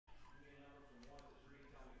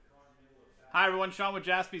Hi everyone, Sean with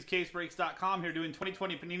JaspysCaseBreaks.com here doing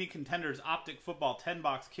 2020 Panini Contenders Optic Football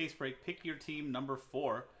 10-box case break. Pick your team number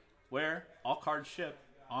 4, where all cards ship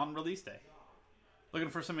on release day. Looking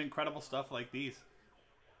for some incredible stuff like these.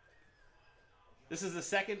 This is the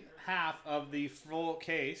second half of the full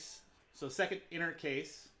case, so second inner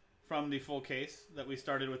case from the full case that we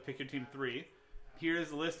started with Pick Your Team 3. Here is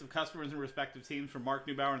the list of customers and respective teams from Mark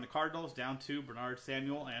Neubauer and the Cardinals down to Bernard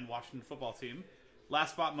Samuel and Washington Football Team.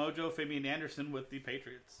 Last Spot Mojo, Fabian Anderson with the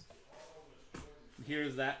Patriots.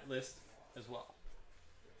 Here's that list as well.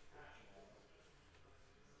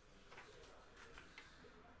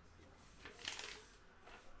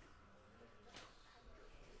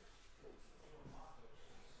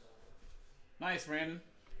 Nice, Brandon.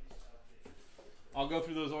 I'll go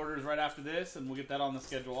through those orders right after this, and we'll get that on the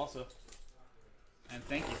schedule also. And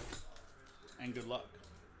thank you. And good luck.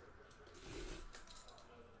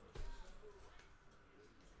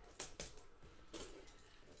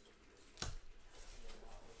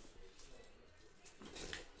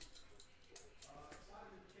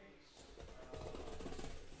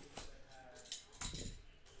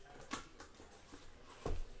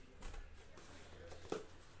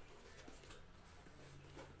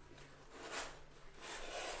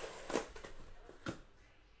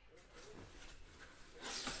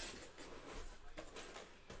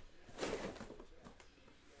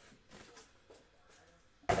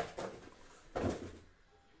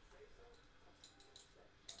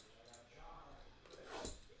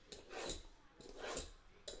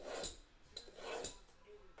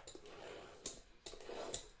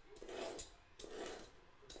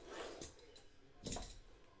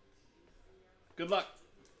 Good luck.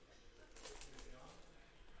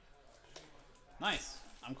 Nice.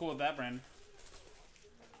 I'm cool with that, Brandon.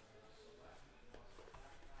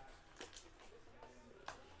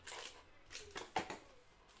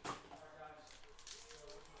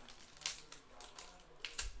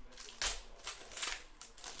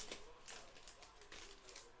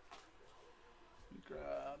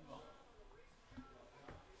 Grab.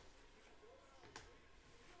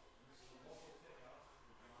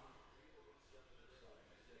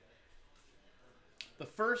 The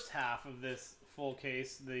first half of this full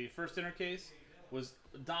case, the first inner case, was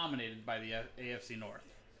dominated by the AFC North.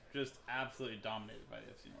 Just absolutely dominated by the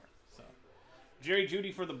AFC North. So, Jerry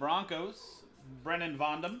Jeudy for the Broncos, Brennan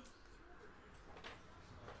Vondam.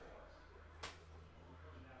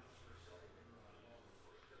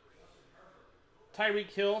 Tyreek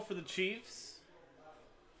Hill for the Chiefs,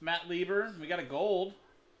 Matt Lieber. We got a gold.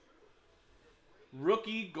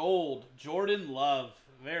 Rookie gold, Jordan Love.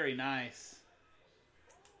 Very nice.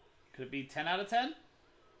 Could it be 10 out of 10?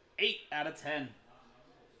 8 out of 10.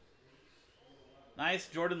 Nice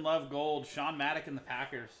Jordan Love gold. Sean Maddock and the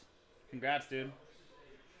Packers. Congrats, dude.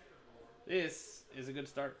 This is a good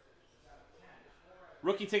start.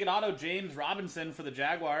 Rookie ticket auto, James Robinson for the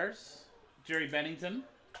Jaguars. Jerry Bennington.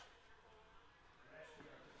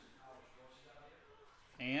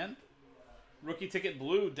 And rookie ticket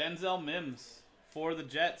blue, Denzel Mims for the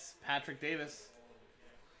Jets. Patrick Davis.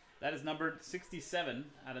 That is numbered 67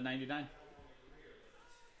 out of 99.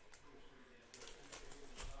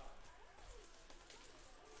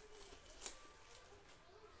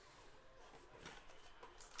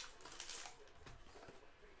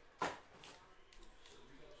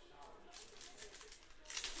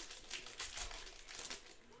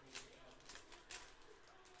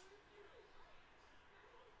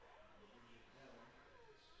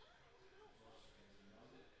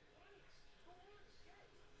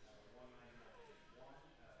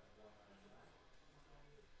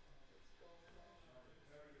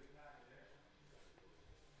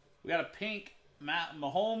 We got a pink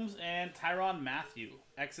Mahomes and Tyrann Mathieu.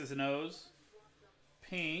 X's and O's.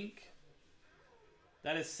 Pink.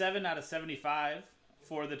 That is 7 out of 75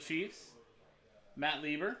 for the Chiefs. Matt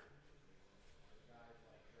Lieber.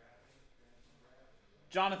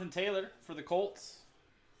 Jonathan Taylor for the Colts.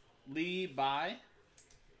 Lee By.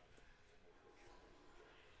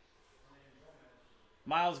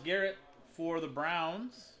 Myles Garrett for the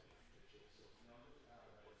Browns.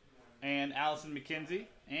 And Allison McKenzie.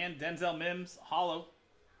 And Denzel Mims, hollow,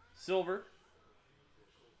 silver.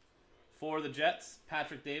 For the Jets,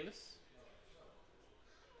 Patrick Davis.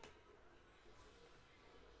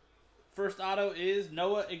 First auto is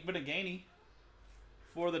Noah Igbenegany.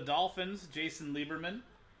 For the Dolphins, Jason Lieberman.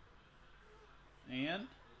 And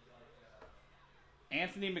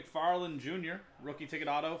Anthony McFarland Jr., rookie ticket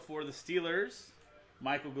auto for the Steelers,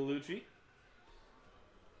 Michael Gallucci.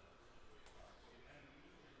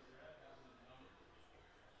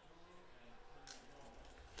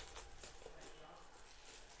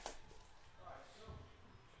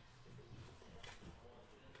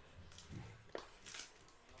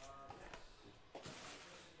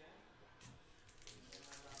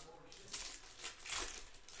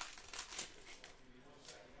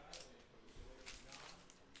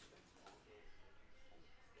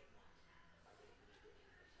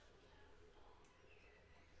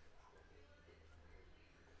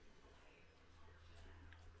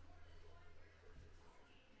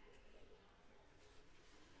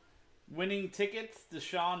 Winning tickets,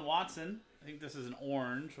 Deshaun Watson. I think this is an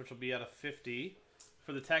orange, which will be out of 50.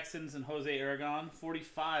 For the Texans and Jose Aragon,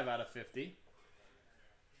 45 out of 50.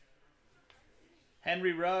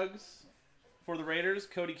 Henry Ruggs for the Raiders.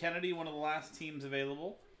 Cody Kennedy, one of the last teams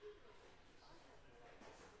available.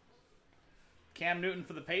 Cam Newton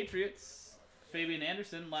for the Patriots. Fabian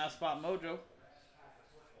Anderson, last spot mojo.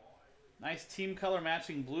 Nice team color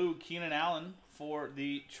matching blue. Keenan Allen for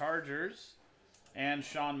the Chargers. And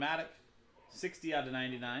Sean Maddock, 60 out of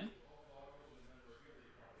 99.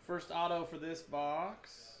 First auto for this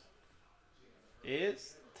box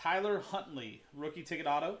is Tyler Huntley, rookie ticket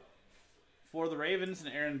auto for the Ravens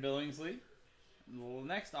and Aaron Billingsley. The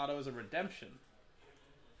next auto is a redemption.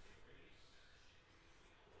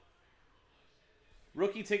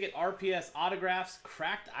 Rookie ticket RPS autographs,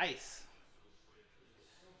 cracked ice.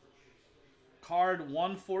 Card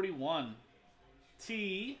 141.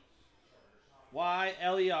 T-Y-L-E-R,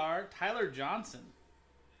 Tyler Johnson.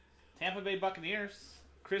 Tampa Bay Buccaneers.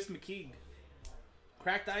 Chris McKeague.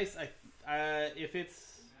 Cracked ice. If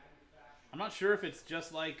it's, I'm not sure if it's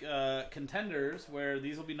just like Contenders, where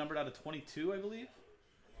these will be numbered out of 22, I believe.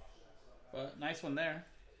 But nice one there.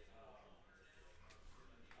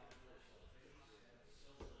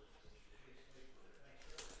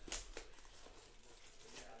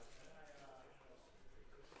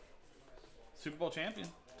 Super Bowl champion,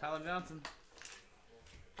 Tyler Johnson.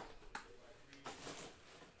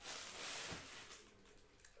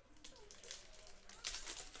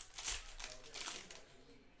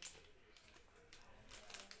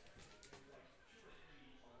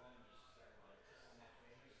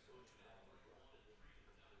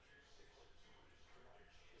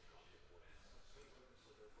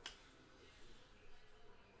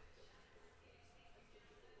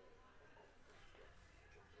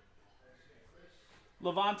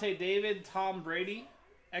 Levante David, Tom Brady,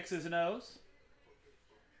 X's and O's.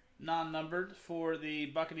 Non-numbered for the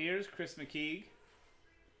Buccaneers, Chris McKeague.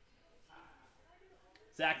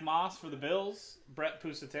 Zach Moss for the Bills, Brett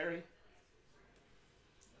Pusateri.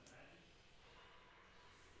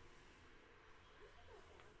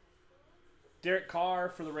 Derek Carr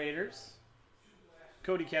for the Raiders,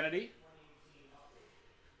 Cody Kennedy.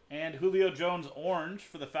 And Julio Jones orange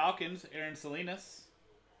for the Falcons, Aaron Salinas.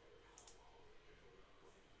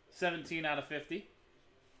 17 out of 50.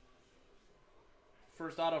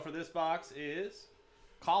 First auto for this box is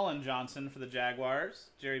Colin Johnson for the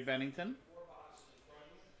Jaguars, Jerry Bennington.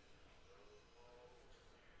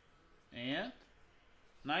 And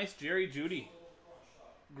nice Jerry Jeudy.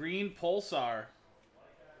 Green Pulsar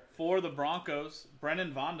for the Broncos,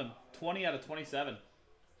 Brennan Vondam, 20 out of 27.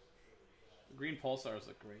 The green Pulsars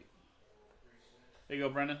look great. There you go,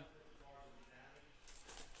 Brennan.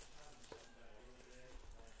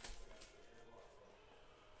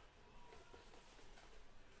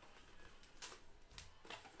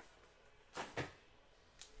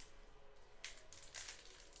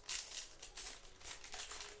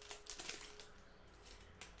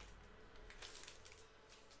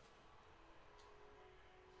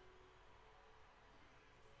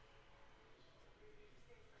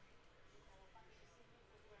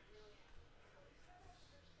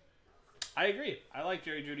 I agree. I like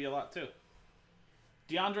Jerry Jeudy a lot too.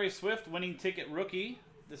 DeAndre Swift, winning ticket rookie.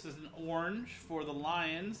 This is an orange for the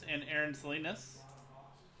Lions and Aaron Salinas.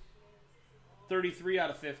 33 out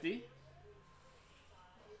of 50.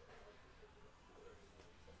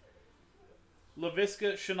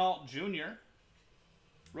 Laviska Shenault Jr.,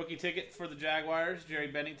 rookie ticket for the Jaguars, Jerry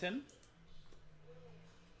Bennington.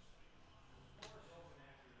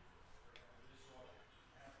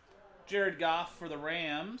 Jared Goff for the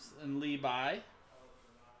Rams and Levi.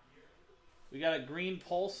 We got a green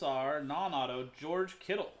Pulsar, non-auto, George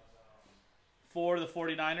Kittle. For the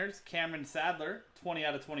 49ers, Cameron Sadler, 20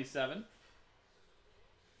 out of 27.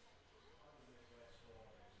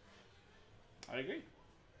 I agree.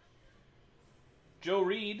 Joe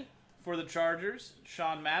Reed for the Chargers,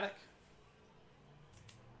 Sean Maddock.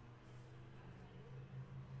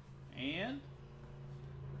 And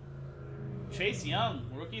Chase Young,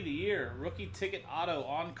 Rookie of the Year. Rookie ticket auto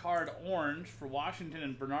on card orange for Washington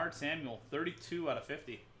and Bernard Samuel. 32 out of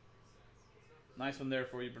 50. Nice one there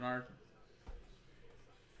for you, Bernard.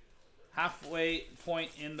 Halfway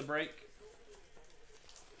point in the break.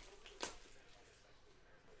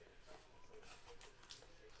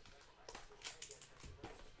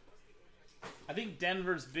 I think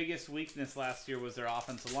Denver's biggest weakness last year was their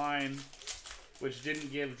offensive line, which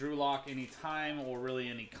didn't give Drew Lock any time or really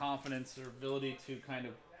any confidence or ability to kind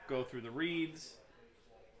of go through the reads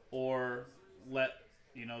or let,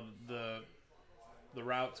 you know, the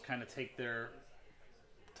routes kind of take their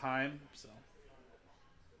time. So,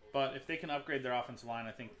 but if they can upgrade their offensive line,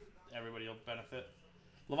 I think everybody will benefit.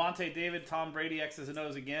 Levante David, Tom Brady, X's and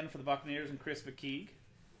O's again for the Buccaneers, and Chris McKeague.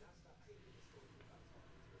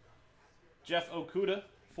 Jeff Okuda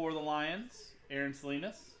for the Lions, Aaron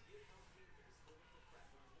Salinas.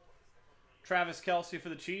 Travis Kelce for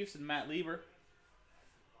the Chiefs, and Matt Lieber.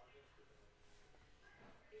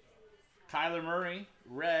 Kyler Murray,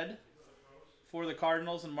 red, for the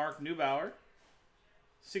Cardinals, and Mark Neubauer.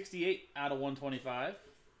 68 out of 125.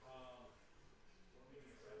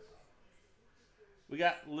 We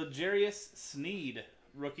got L'Jarius Sneed,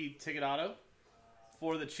 rookie ticket auto,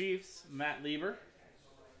 for the Chiefs, Matt Lieber.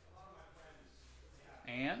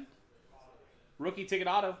 And rookie ticket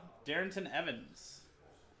auto, Darrington Evans,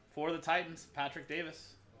 for the Titans, Patrick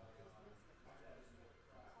Davis.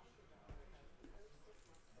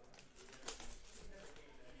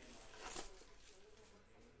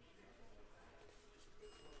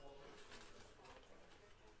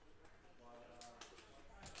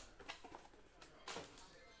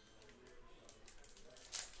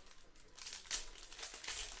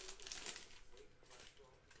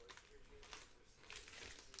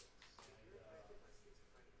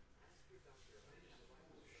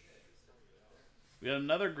 We got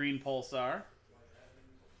another green pulsar.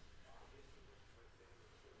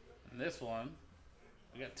 And this one,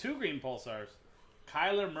 we got two green pulsars.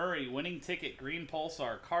 Kyler Murray, winning ticket, green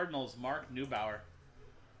pulsar. Cardinals, Mark Neubauer.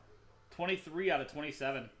 23 out of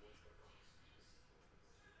 27.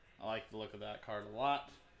 I like the look of that card a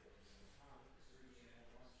lot.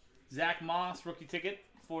 Zach Moss, rookie ticket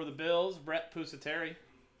for the Bills. Brett Pusateri.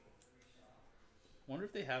 Wonder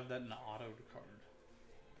if they have that in the auto card.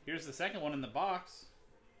 Here's the second one in the box.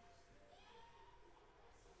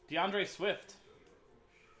 DeAndre Swift.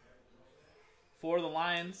 For the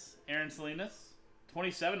Lions, Aaron Salinas.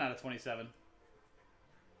 27 out of 27.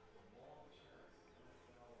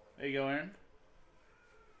 There you go, Aaron.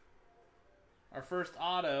 Our first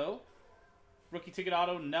auto. Rookie ticket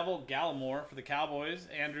auto, Neville Gallimore for the Cowboys.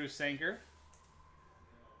 Andrew Sanker.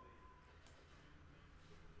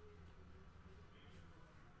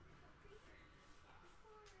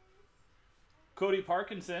 Cody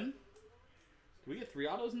Parkinson. Did we get 3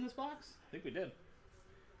 autos in this box? I think we did.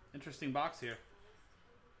 Interesting box here.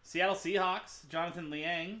 Seattle Seahawks, Jonathan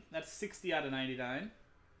Liang. That's 60 out of 99.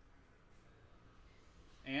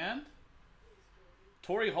 And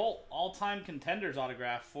Torrey Holt, all-time contenders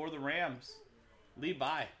autograph for the Rams. Lee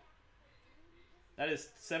Bye. That is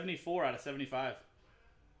 74 out of 75.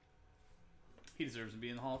 He deserves to be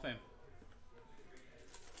in the Hall of Fame.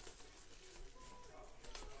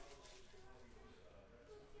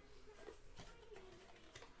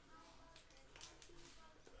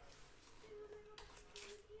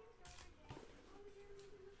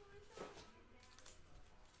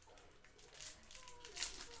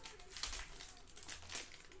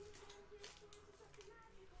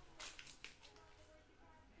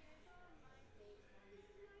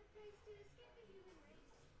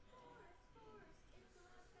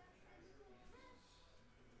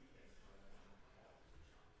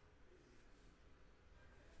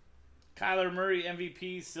 Kyler Murray,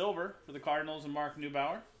 MVP, silver for the Cardinals, and Mark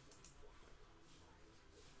Neubauer.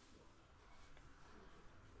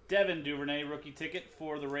 Devin Duvernay, rookie ticket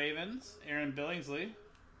for the Ravens, Aaron Billingsley.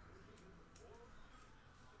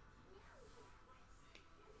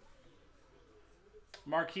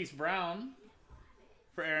 Marquise Brown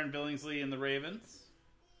for Aaron Billingsley and the Ravens.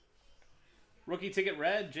 Rookie ticket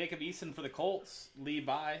red, Jacob Eason for the Colts, Lee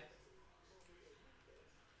Bye.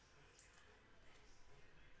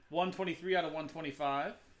 123 out of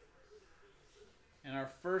 125. And our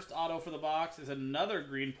first auto for the box is another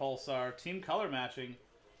green pulsar, team color matching,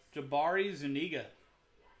 Jabari Zuniga.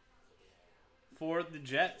 For the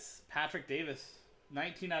Jets, Patrick Davis,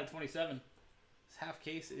 19 out of 27. This half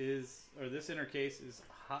case is, or this inner case is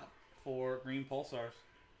hot for green pulsars.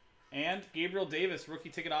 And Gabriel Davis, rookie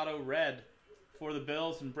ticket auto red for the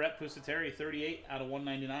Bills, and Brett Pusateri, 38 out of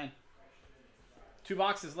 199. 2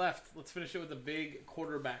 boxes left. Let's finish it with a big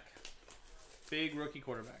quarterback. Big rookie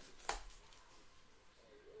quarterback.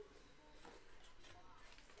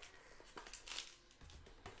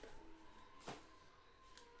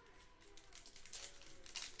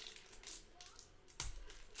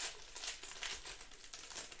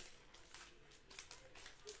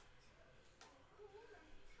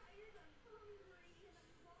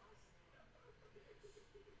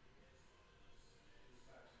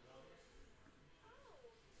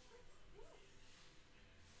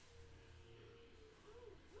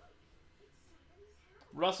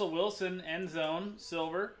 Russell Wilson, end zone,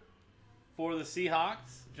 silver for the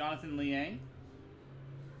Seahawks, Jonathan Liang.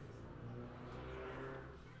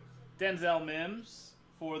 Denzel Mims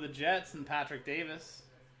for the Jets and Patrick Davis.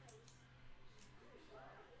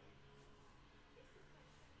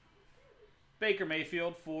 Baker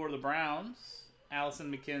Mayfield for the Browns.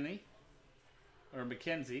 Allison McKinney. Or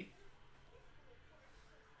McKenzie.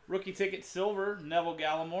 Rookie ticket silver, Neville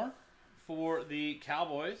Gallimore for the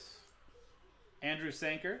Cowboys. Andrew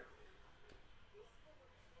Sanker.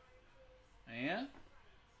 And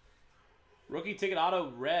rookie ticket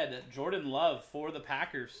auto red, Jordan Love for the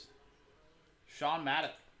Packers. Sean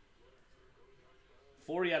Maddock.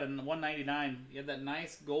 40 out of 199. You had that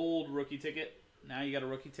nice gold rookie ticket. Now you got a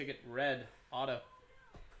rookie ticket red auto.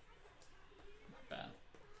 Not bad.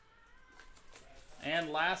 And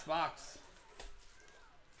last box.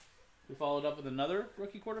 We followed up with another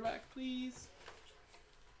rookie quarterback, please.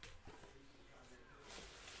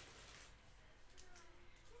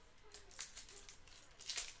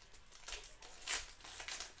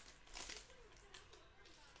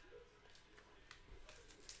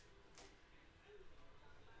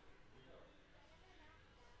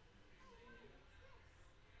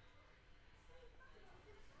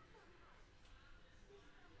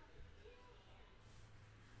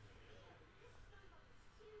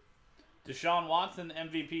 Deshaun Watson,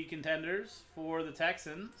 MVP contenders for the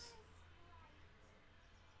Texans.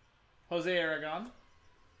 Jose Aragon.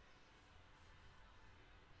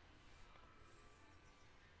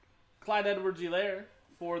 Clyde Edwards-Helaire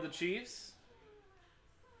for the Chiefs.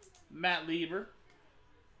 Matt Lieber.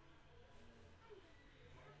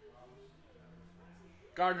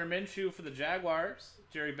 Gardner Minshew for the Jaguars.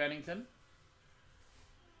 Jerry Bennington.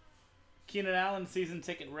 Keenan Allen season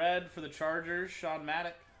ticket red for the Chargers. Sean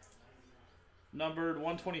Maddock. Numbered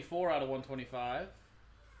 124 out of 125.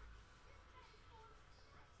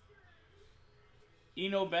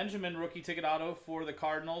 Eno Benjamin rookie ticket auto for the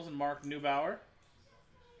Cardinals and Mark Neubauer.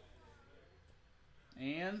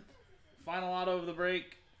 And final auto of the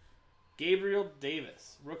break, Gabriel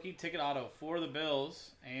Davis rookie ticket auto for the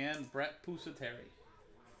Bills and Brett Pusateri.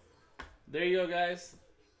 There you go, guys.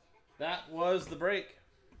 That was the break.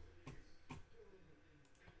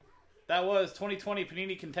 That was 2020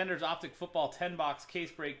 Panini Contenders Optic Football 10-box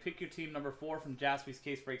case break. Pick your team number 4 from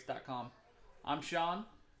jaspyscasebreaks.com. I'm Sean,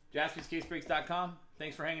 jaspyscasebreaks.com.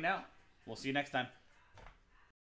 Thanks for hanging out. We'll see you next time.